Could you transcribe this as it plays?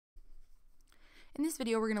In this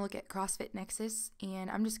video, we're going to look at CrossFit Nexus, and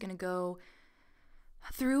I'm just going to go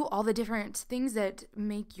through all the different things that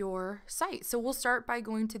make your site. So we'll start by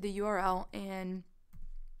going to the URL and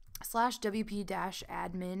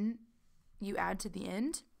 /wp-admin you add to the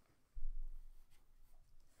end.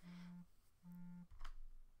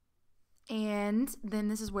 And then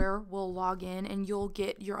this is where we'll log in, and you'll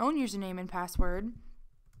get your own username and password.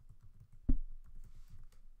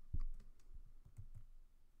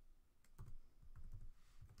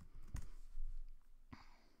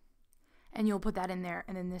 And you'll put that in there,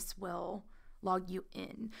 and then this will log you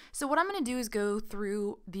in. So what I'm going to do is go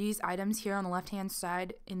through these items here on the left hand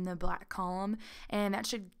side in the black column, and that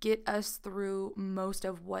should get us through most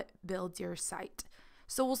of what builds your site.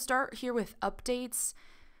 So we'll start here with updates.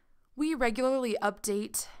 We regularly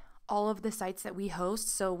update all of the sites that we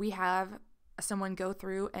host, so we have someone go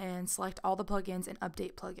through and select all the plugins and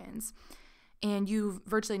update plugins. And you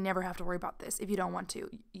virtually never have to worry about this. If you don't want to,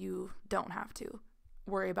 you don't have to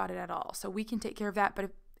worry about it at all. So we can take care of that, but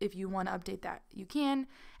if you want to update that, you can,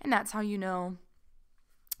 and that's how you know,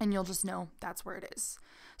 and you'll just know that's where it is.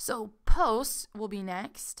 So posts will be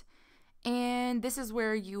next, and this is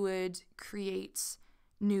where you would create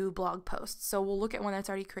new blog posts. So we'll look at one that's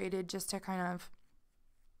already created just to kind of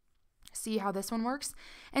see how this one works.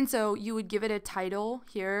 And so you would give it a title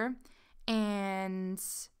here, and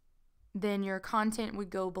then your content would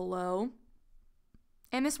go below.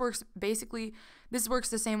 And this works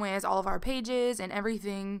the same way as all of our pages and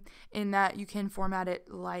everything, in that you can format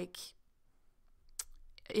it like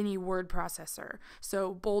any word processor.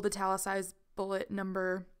 So bold, italicized, bullet,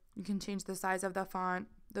 number, you can change the size of the font,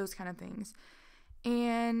 those kind of things.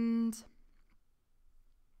 And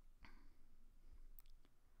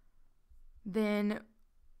then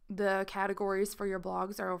the categories for your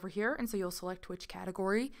blogs are over here, and so you'll select which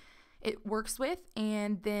category it works with,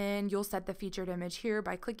 and then you'll set the featured image here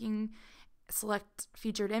by clicking select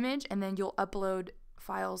featured image, and then you'll upload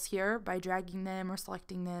files here by dragging them or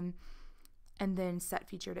selecting them, and then set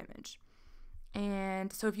featured image.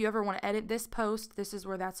 And so if you ever want to edit this post, this is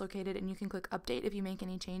where that's located, and you can click update if you make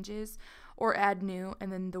any changes, or add new,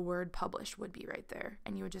 and then the word publish would be right there,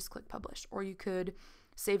 and you would just click publish, or you could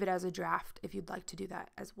save it as a draft if you'd like to do that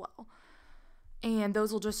as well. And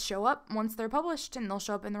those will just show up once they're published, and they'll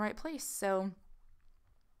show up in the right place. So,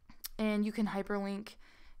 and you can hyperlink,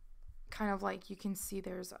 kind of like you can see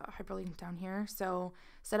there's a hyperlink down here. So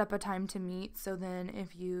set up a time to meet. So then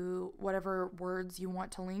if you, whatever words you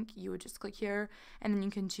want to link, you would just click here, and then you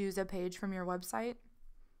can choose a page from your website.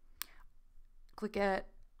 Click it,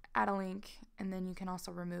 add a link, and then you can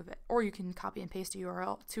also remove it. Or you can copy and paste a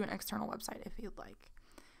URL to an external website if you'd like.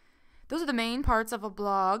 Those are the main parts of a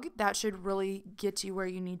blog that should really get you where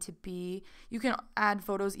you need to be. You can add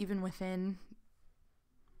photos even within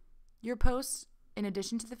your posts in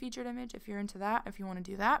addition to the featured image if you're into that, if you want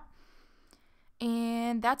to do that.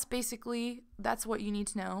 And that's what you need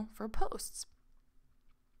to know for posts.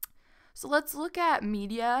 So let's look at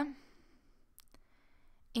media.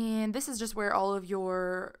 And this is just where all of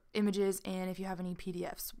your images, and if you have any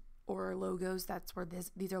PDFs or logos, that's where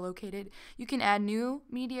these are located. You can add new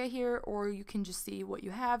media here, or you can just see what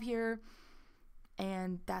you have here,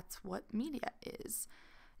 and that's what media is.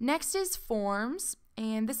 Next is forms,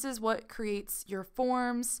 and this is what creates your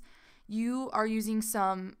forms. You are using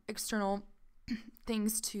some external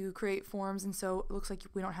things to create forms, and so it looks like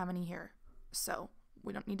we don't have any here, so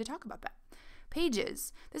we don't need to talk about that.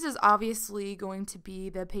 Pages. This is obviously going to be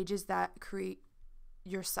the pages that create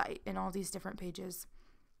your site, and all these different pages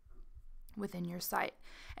within your site.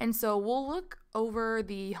 And so we'll look over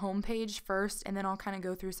the home page first, and then I'll kind of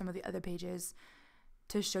go through some of the other pages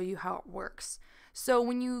to show you how it works. So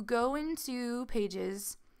when you go into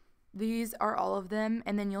pages, these are all of them,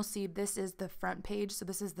 and then you'll see this is the front page. So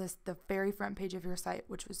this is the very front page of your site,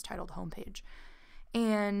 which was titled homepage.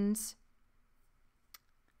 And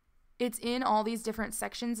it's in all these different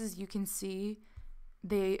sections. As you can see,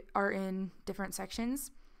 they are in different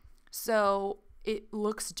sections. So it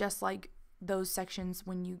looks just like those sections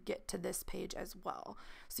when you get to this page as well.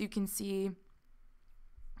 So you can see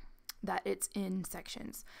that it's in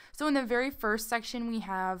sections. So in the very first section, we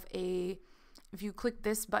have if you click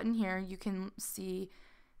this button here, you can see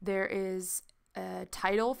there is a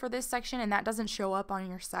title for this section, and that doesn't show up on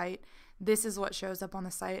your site. This is what shows up on the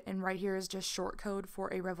site, and right here is just short code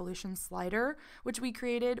for a Revolution slider, which we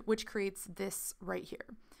created, which creates this right here.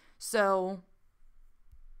 So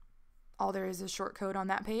all there is short code on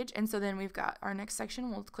that page. And so then we've got our next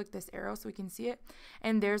section. We'll click this arrow so we can see it.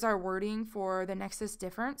 And there's our wording for the nexus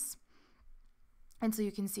difference. And so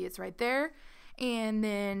you can see it's right there. And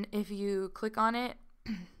then if you click on it,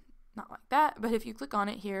 not like that, but if you click on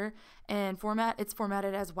it here and format, it's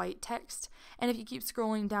formatted as white text. And if you keep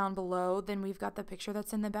scrolling down below, then we've got the picture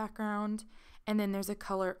that's in the background, and then there's a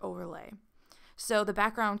color overlay. So the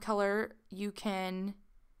background color, you can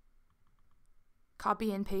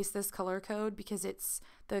copy and paste this color code because it's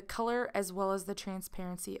the color as well as the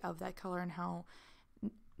transparency of that color and how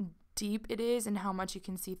deep it is and how much you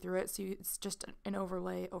can see through it. So it's just an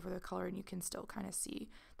overlay over the color and you can still kind of see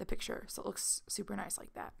the picture. So it looks super nice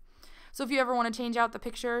like that. So if you ever want to change out the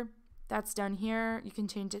picture, that's done here. You can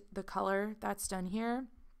change the color, that's done here.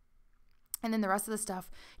 And then the rest of the stuff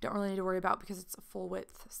you don't really need to worry about because it's a full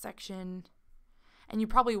width section. And you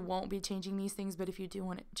probably won't be changing these things, but if you do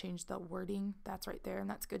want to change the wording, that's right there, and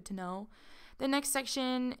that's good to know. The next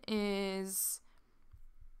section is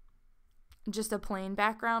just a plain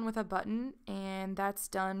background with a button, and that's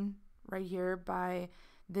done right here by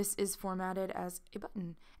this is formatted as a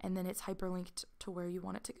button, and then it's hyperlinked to where you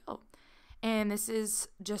want it to go. And this is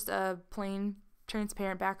just a plain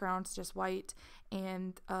transparent background, it's just white,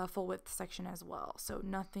 and a full width section as well. So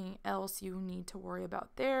nothing else you need to worry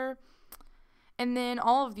about there. And then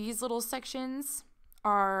all of these little sections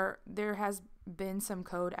there has been some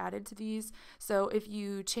code added to these. So if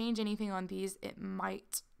you change anything on these, it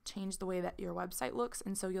might change the way that your website looks.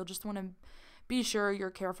 And so you'll just want to be sure you're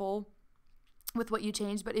careful with what you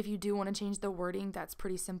change. But if you do want to change the wording, that's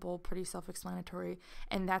pretty simple, pretty self-explanatory.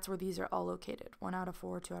 And that's where these are all located. 1 out of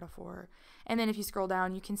 4, 2 out of 4. And then if you scroll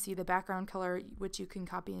down, you can see the background color, which you can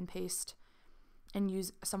copy and paste and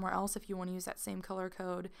use somewhere else if you want to use that same color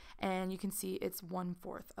code. And you can see it's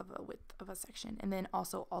 1/4 of a width of a section. And then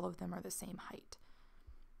also all of them are the same height.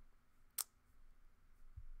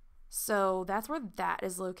 So that's where that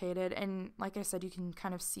is located. And like I said, you can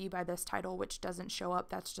kind of see by this title, which doesn't show up.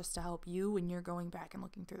 That's just to help you when you're going back and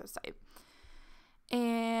looking through the site.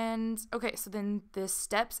 And okay, so then the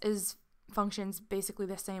steps functions basically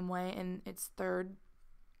the same way, and it's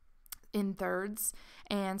in thirds.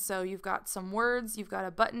 And so you've got some words, you've got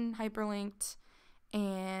a button hyperlinked,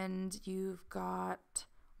 and you've got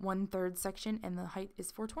 1/3 section, and the height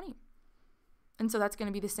is 420. And so that's going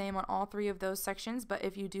to be the same on all 3 of those sections. But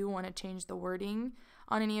if you do want to change the wording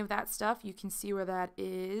on any of that stuff, you can see where that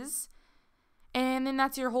is. And then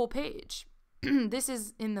that's your whole page. This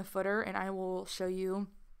is in the footer, and I will show you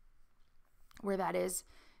where that is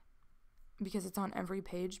because it's on every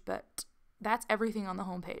page, but that's everything on the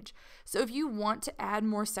home page. So if you want to add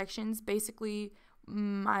more sections, basically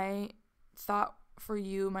my thought for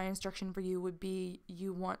you, my instruction for you would be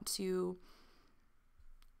you want to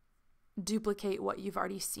duplicate what you've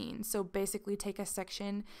already seen. So basically take a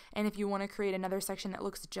section, and if you want to create another section that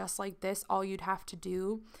looks just like this, all you'd have to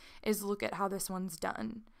do is look at how this one's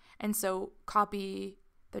done. And so copy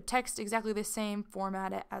the text exactly the same,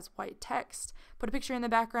 format it as white text, put a picture in the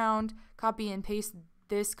background, copy and paste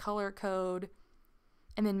this color code,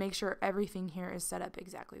 and then make sure everything here is set up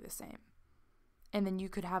exactly the same. And then you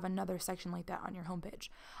could have another section like that on your homepage.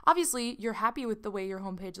 Obviously, you're happy with the way your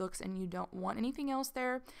homepage looks and you don't want anything else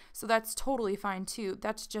there, so that's totally fine too.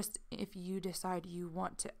 That's just if you decide you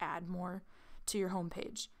want to add more to your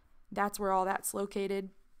homepage. That's where all that's located.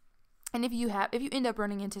 And if you end up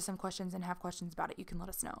running into some questions and have questions about it, you can let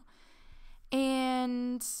us know.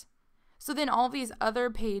 And so then all these other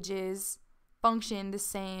pages function the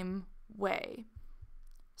same way.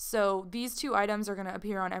 So these 2 items are going to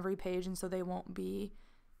appear on every page, and so they won't be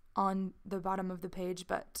on the bottom of the page,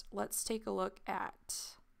 but let's take a look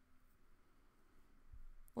at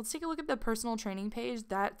the personal training page.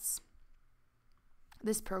 That's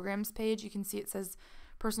this programs page. You can see it says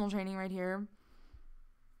personal training right here.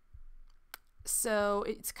 So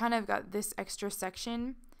it's kind of got this extra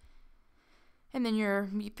section, and then your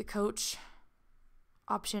meet the coach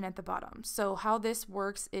option at the bottom. So how this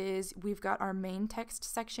works is we've got our main text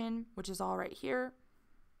section, which is all right here,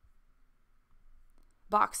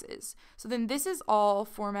 boxes. So then this is all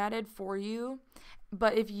formatted for you,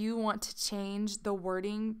 but if you want to change the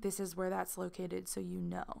wording, this is where that's located, so you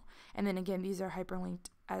know. And then again, these are hyperlinked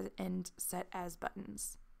and set as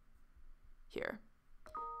buttons here.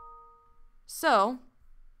 So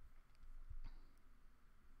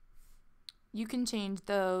you can change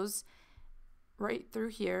those right through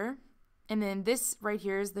here, and then this right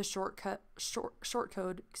here is the short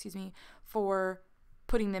code, for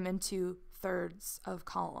putting them into thirds of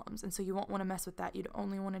columns. And so you won't want to mess with that. You'd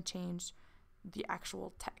only want to change the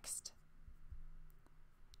actual text.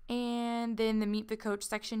 And then the meet the coach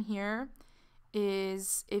section here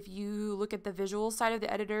is, if you look at the visual side of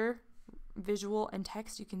the editor, visual and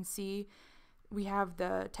text, you can see we have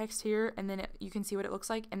the text here, and then you can see what it looks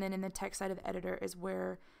like. And then in the text side of the editor is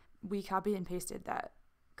where we copy and pasted that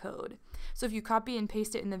code. So if you copy and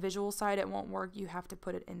paste it in the visual side, it won't work. You have to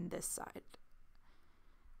put it in this side.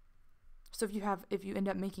 So if you end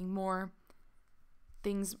up making more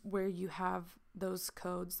things where you have those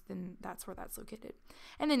codes, then that's where that's located.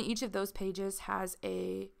 And then each of those pages has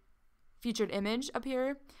a featured image up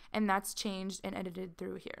here, and that's changed and edited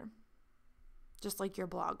through here, just like your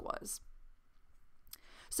blog was.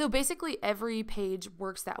 So basically every page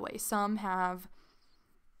works that way. Some have,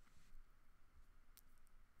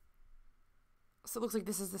 so it looks like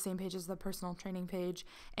this is the same page as the personal training page,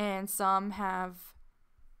 and some have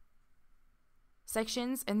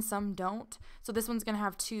sections and some don't. So this one's going to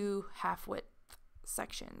have 2 half-width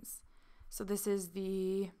sections. So this is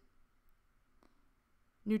the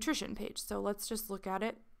nutrition page. So let's just look at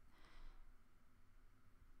it.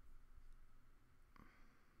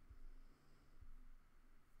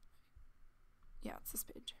 Yeah, it's this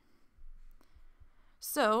page.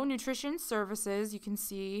 So nutrition services, you can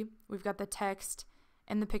see we've got the text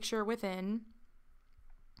and the picture within.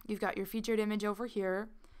 You've got your featured image over here.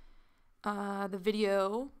 The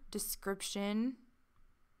video description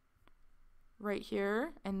right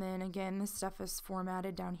here, and then again this stuff is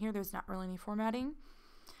formatted down here. There's not really any formatting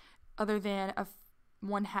other than a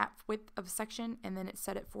 1/2 width of section, and then it's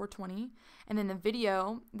set at 420. And then the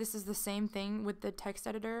video, this is the same thing with the text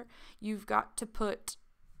editor. You've got to put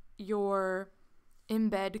your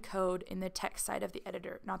embed code in the text side of the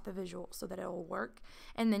editor, not the visual, so that it will work.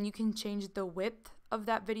 And then you can change the width of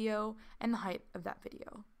that video and the height of that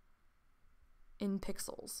video in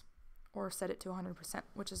pixels, or set it to 100%,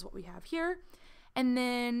 which is what we have here. And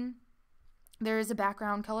then there is a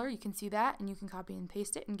background color. You can see that, and you can copy and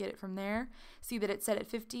paste it and get it from there. See that it's set at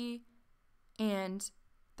 50, and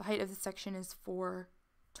the height of the section is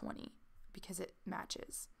 420 because it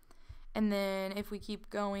matches. And then if we keep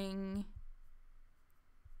going,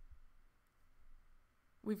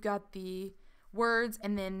 we've got the words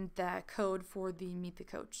and then the code for the Meet the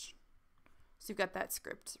Coach. So you've got that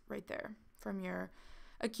script right there from your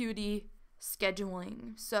Acuity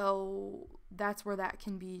scheduling. So that's where that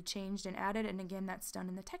can be changed and added. And again, that's done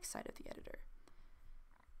in the text side of the editor.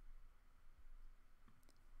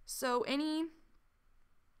 So any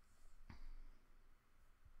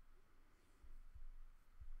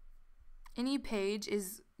page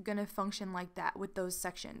is going to function like that with those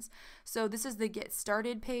sections. So this is the Get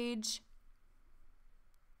Started page.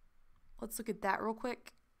 Let's look at that real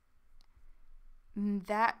quick.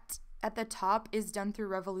 That at the top is done through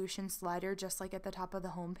Revolution Slider, just like at the top of the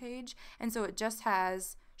home page. And so it just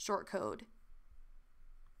has short code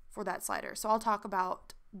for that slider. So I'll talk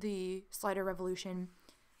about the slider Revolution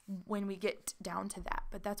when we get down to that,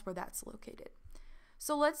 but that's where that's located.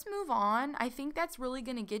 So let's move on. I think that's really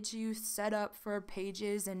going to get you set up for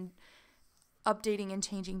pages and updating and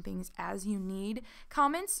changing things as you need.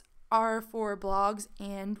 Comments are for blogs,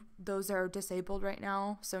 and those are disabled right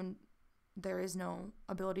now. So there is no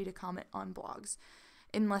ability to comment on blogs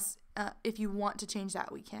unless if you want to change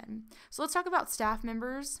that, we can. So let's talk about staff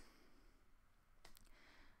members.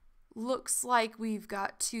 Looks like we've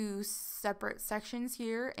got 2 separate sections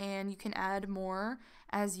here, and you can add more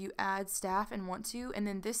as you add staff and want to. And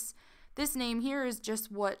then this name here is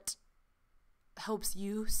just what helps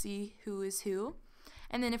you see who is who.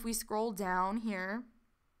 And then if we scroll down here,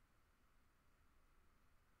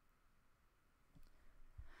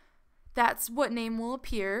 that's what name will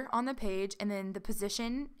appear on the page, and then the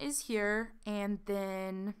position is here, and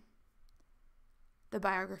then the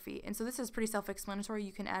biography. And so this is pretty self-explanatory.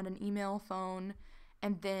 You can add an email, phone,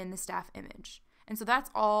 and then the staff image. And so that's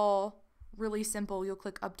all really simple. You'll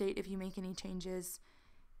click update if you make any changes,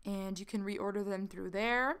 and you can reorder them through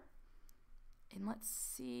there. And let's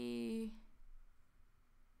see,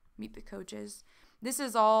 Meet the Coaches. This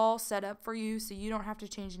is all set up for you, so you don't have to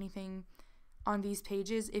change anything on these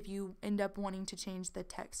pages. If you end up wanting to change the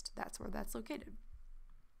text, that's where that's located.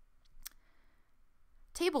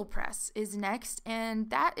 TablePress is next, and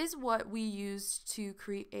that is what we used to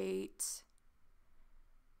create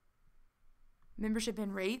membership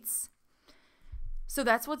and rates. So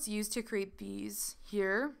that's what's used to create these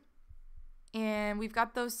here, and we've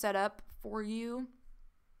got those set up for you.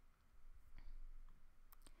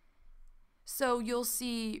 So you'll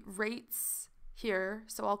see rates here,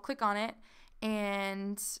 so I'll click on it,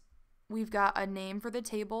 and we've got a name for the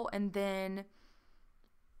table, and then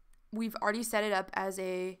we've already set it up as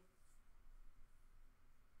a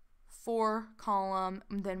 4-column,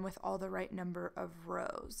 and then with all the right number of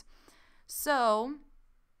rows. So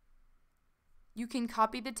you can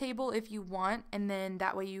copy the table if you want, and then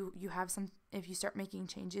that way you have some, if you start making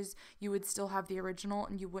changes, you would still have the original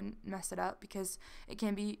and you wouldn't mess it up, because it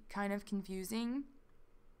can be kind of confusing.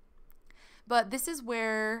 But this is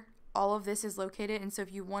where all of this is located. And so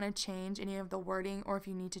if you want to change any of the wording or if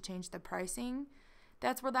you need to change the pricing,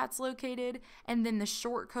 that's where that's located. And then the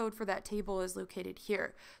short code for that table is located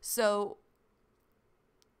here. So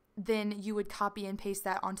then you would copy and paste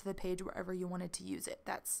that onto the page wherever you wanted to use it.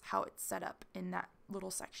 That's how it's set up in that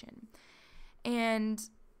little section. And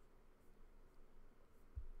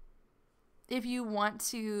if you want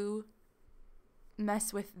to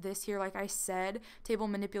mess with this here, like I said, table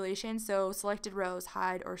manipulation, so selected rows,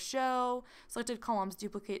 hide or show, selected columns,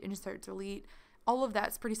 duplicate, insert, delete, all of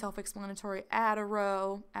that's pretty self-explanatory. Add a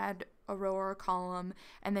row or a column,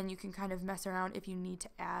 and then you can kind of mess around if you need to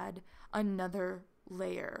add another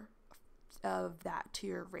layer of that to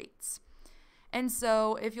your rates. And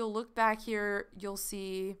so if you'll look back here, you'll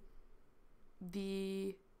see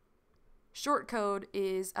the short code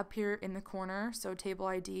is up here in the corner, so table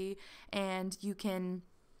ID, and you can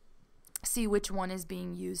see which one is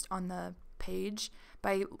being used on the page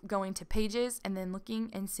by going to pages and then looking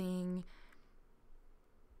and seeing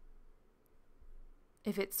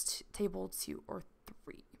if it's table 2 or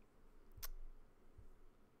 3.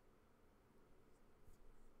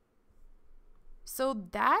 So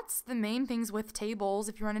that's the main things with tables.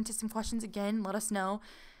 If you run into some questions, again, let us know.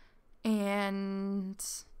 And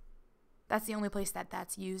that's the only place that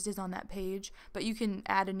that's used is on that page. But you can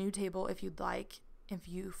add a new table if you'd like, if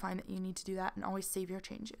you find that you need to do that, and always save your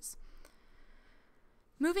changes.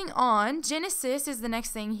 Moving on, Genesis is the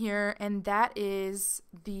next thing here, and that is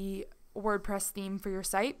the WordPress theme for your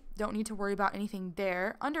site. Don't need to worry about anything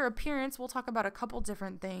there. Under appearance, we'll talk about a couple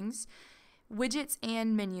different things. Widgets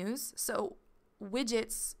and menus. So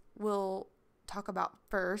widgets we'll talk about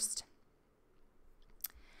first.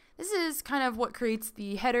 This is kind of what creates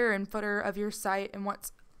the header and footer of your site and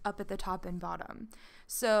what's up at the top and bottom.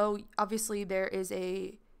 So obviously there is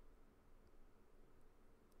a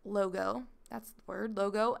logo, that's the word,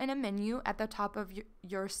 logo, and a menu at the top of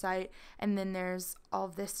your site, and then there's all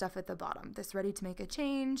of this stuff at the bottom. This ready to make a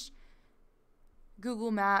change,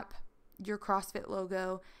 Google Map, your CrossFit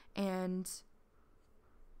logo, and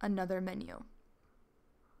another menu.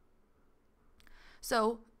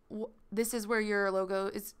 So this is where your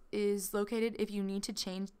logo is located. If you need to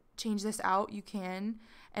change this out, you can,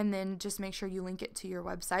 and then just make sure you link it to your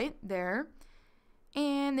website there.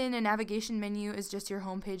 And then a navigation menu is just your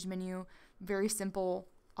homepage menu. Very simple.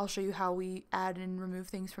 I'll show you how we add and remove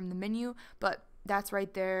things from the menu, but that's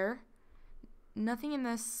right there. Nothing in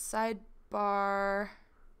the sidebar.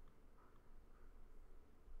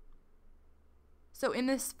 So in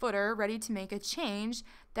this footer, ready to make a change,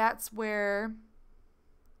 that's where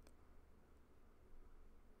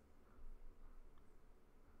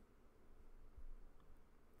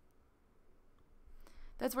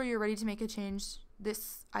you're ready to make a change.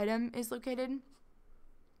 This item is located.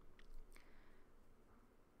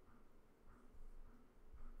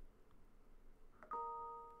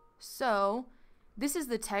 So this is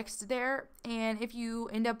the text there, and if you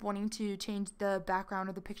end up wanting to change the background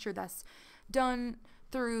of the picture, that's done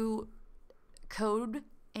through code,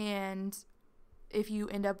 and if you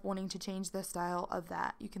end up wanting to change the style of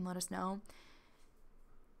that, you can let us know.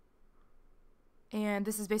 And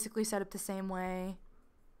this is basically set up the same way.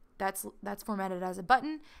 That's formatted as a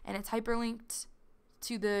button, and it's hyperlinked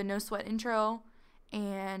to the No Sweat intro,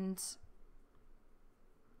 and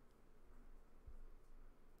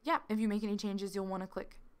yeah, if you make any changes, you'll want to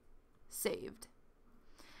click saved.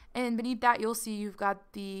 And beneath that, you'll see you've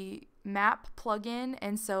got the map plugin,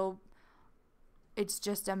 and so it's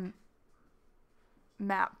just a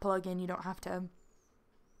map plugin. You don't have to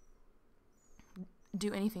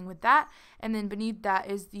do anything with that. And then beneath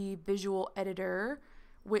that is the visual editor,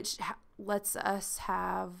 which lets us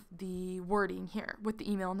have the wording here with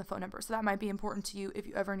the email and the phone number. So that might be important to you if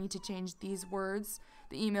you ever need to change these words,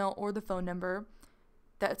 the email or the phone number.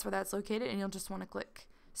 That's where that's located, and you'll just want to click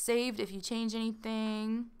saved if you change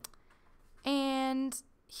anything. And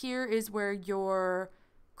here is where your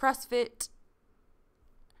CrossFit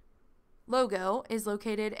logo is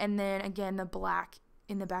located, and then again the black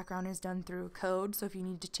in the background is done through code. So if you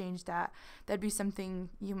need to change that, that'd be something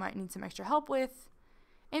you might need some extra help with.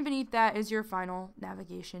 And beneath that is your final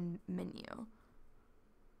navigation menu.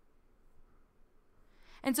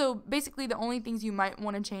 And so basically the only things you might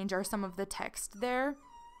want to change are some of the text there.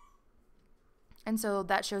 And so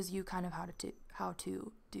that shows you kind of how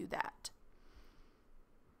to do that.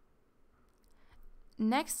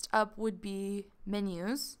 Next up would be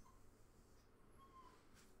menus.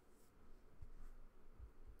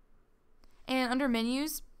 And under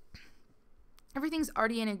menus, everything's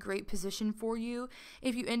already in a great position for you.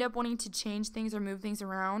 If you end up wanting to change things or move things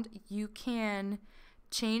around, you can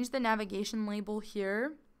change the navigation label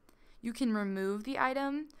here. You can remove the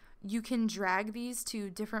item. You can drag these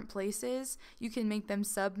to different places. You can make them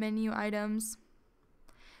sub-menu items.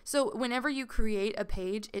 So whenever you create a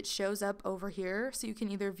page, it shows up over here. So you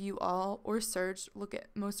can either view all or search, look at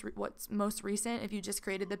what's most recent. If you just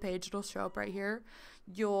created the page, it'll show up right here.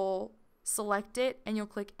 You'll select it and you'll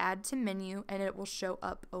click add to menu and it will show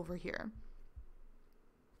up over here.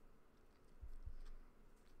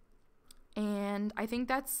 And I think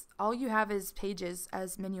that's all you have is pages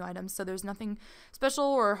as menu items. So there's nothing special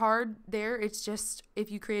or hard there. It's just if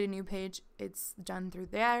you create a new page, it's done through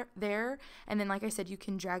there. And then, like I said, you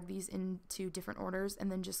can drag these into different orders and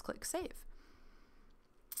then just click save.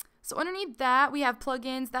 So underneath that, we have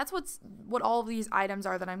plugins. That's what all of these items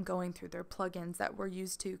are that I'm going through. They're plugins that were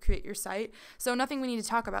used to create your site. So nothing we need to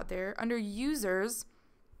talk about there. Under users,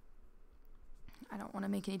 I don't want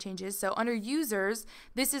to make any changes. So under users,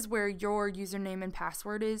 this is where your username and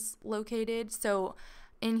password is located. So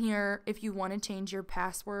in here, if you want to change your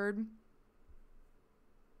password,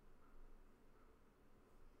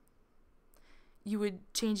 you would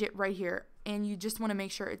change it right here. And you just want to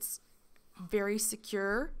make sure it's very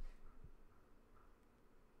secure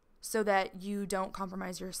so that you don't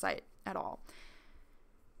compromise your site at all.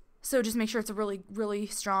 So just make sure it's a really, really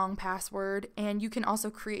strong password. And you can also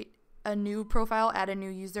create a new profile, add a new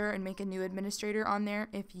user, and make a new administrator on there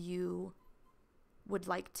if you would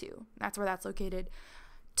like to. That's where that's located.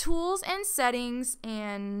 Tools and settings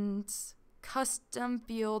and custom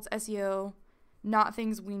fields, SEO, not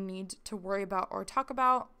things we need to worry about or talk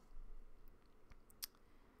about.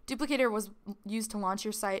 Duplicator was used to launch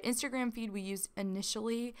your site. Instagram feed we used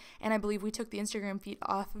initially, and I believe we took the Instagram feed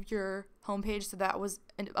off of your homepage, so that was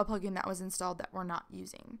a plugin that was installed that we're not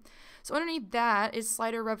using. So underneath that is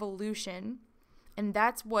Slider Revolution, and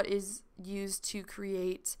that's what is used to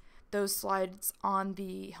create those slides on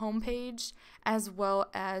the homepage as well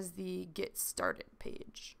as the Get Started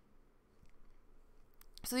page.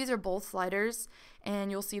 So these are both sliders,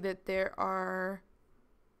 and you'll see that there are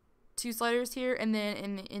 2 sliders here, and then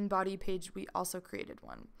in the in-body page we also created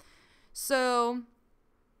one. So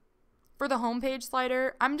for the homepage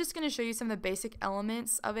slider, I'm just going to show you some of the basic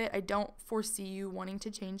elements of it. I don't foresee you wanting to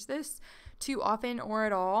change this too often or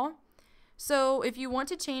at all. So if you want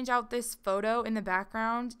to change out this photo in the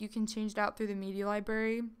background, you can change it out through the media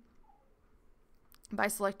library by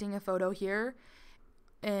selecting a photo here,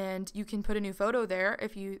 and you can put a new photo there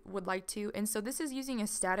if you would like to. And so this is using a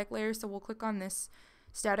static layer, so we'll click on this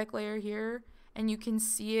static layer here, and you can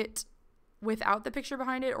see it without the picture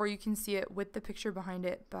behind it, or you can see it with the picture behind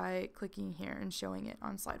it by clicking here and showing it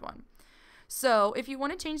on slide 1. So if you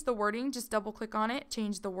want to change the wording, just double click on it,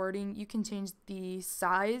 change the wording. You can change the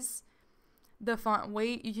size, the font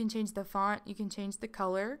weight, you can change the font, you can change the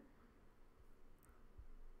color.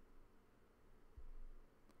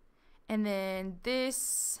 And then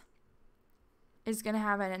this is going to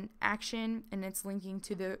have an action, and it's linking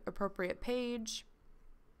to the appropriate page.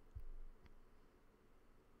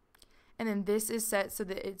 And then this is set so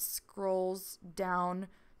that it scrolls down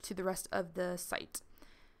to the rest of the site.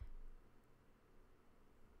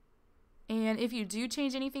 And if you do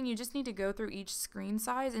change anything, you just need to go through each screen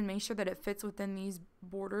size and make sure that it fits within these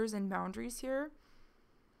borders and boundaries here.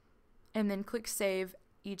 And then click save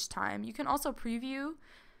each time. You can also preview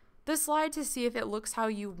the slide to see if it looks how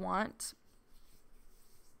you want,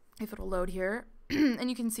 if it'll load here.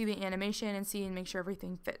 And you can see the animation and see and make sure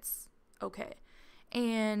everything fits. Okay.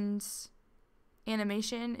 And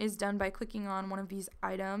animation is done by clicking on one of these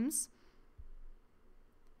items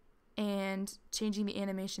and changing the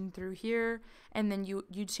animation through here, and then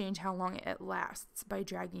you change how long it lasts by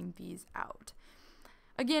dragging these out.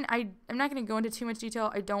 Again, I'm not going to go into too much detail.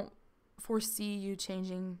 I don't foresee you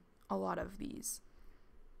changing a lot of these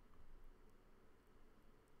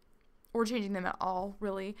or changing them at all,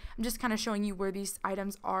 really. I'm just kind of showing you where these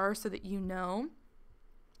items are so that you know.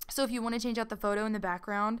 So if you want to change out the photo in the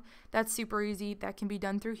background, that's super easy. That can be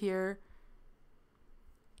done through here.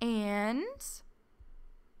 And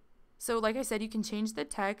so like I said, you can change the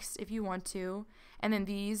text if you want to. And then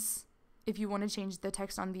these, if you want to change the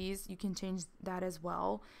text on these, you can change that as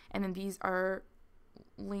well. And then these are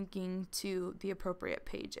linking to the appropriate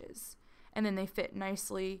pages. And then they fit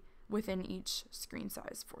nicely within each screen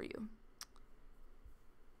size for you.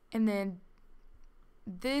 And then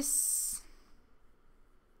this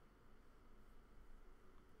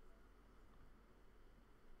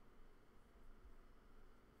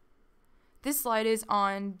slide is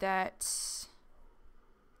on that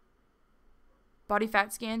body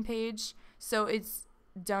fat scan page, so it's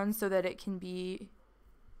done so that it can be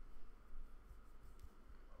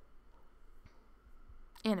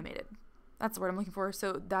animated. That's the word I'm looking for.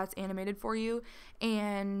 So that's animated for you.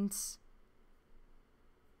 And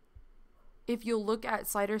if you look at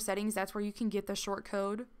slider settings, that's where you can get the short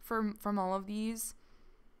code from all of these.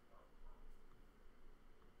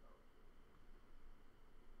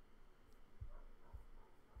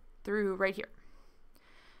 Through right here.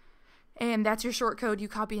 And that's your short code. You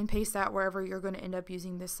copy and paste that wherever you're going to end up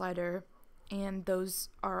using this slider. And those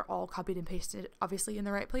are all copied and pasted, obviously, in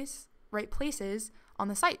the right places on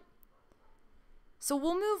the site. So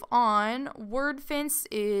we'll move on. WordFence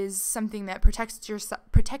is something that protects your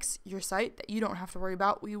site that you don't have to worry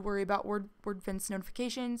about. We worry about WordFence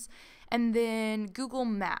notifications. And then Google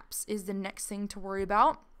Maps is the next thing to worry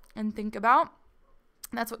about and think about.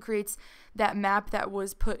 That's what creates that map that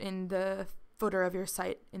was put in the footer of your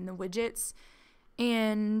site in the widgets.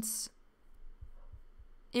 And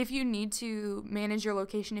if you need to manage your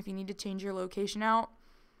location, if you need to change your location out,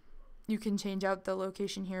 you can change out the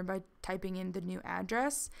location here by typing in the new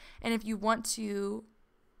address. And if you want to,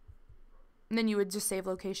 then you would just save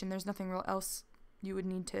location. There's nothing else you would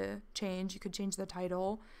need to change. You could change the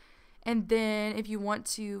title. And then if you want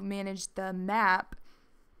to manage the map,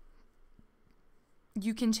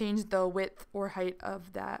 you can change the width or height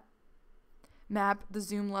of that map, the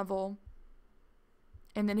zoom level.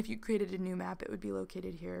 And then if you created a new map, it would be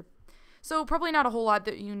located here. So probably not a whole lot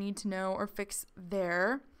that you need to know or fix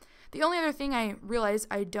there. The only other thing I realized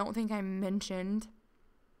I don't think I mentioned,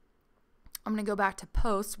 I'm going to go back to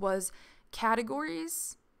posts, was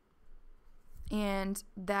categories. And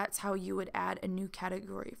that's how you would add a new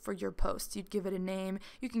category for your post. You'd give it a name.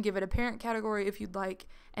 You can give it a parent category if you'd like,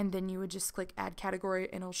 and then you would just click add category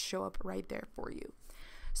and it'll show up right there for you.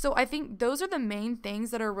 So I think those are the main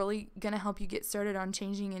things that are really going to help you get started on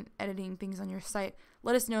changing and editing things on your site.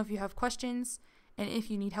 Let us know if you have questions and if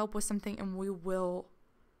you need help with something, and we will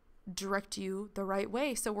direct you the right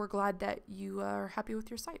way. So we're glad that you are happy with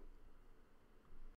your site.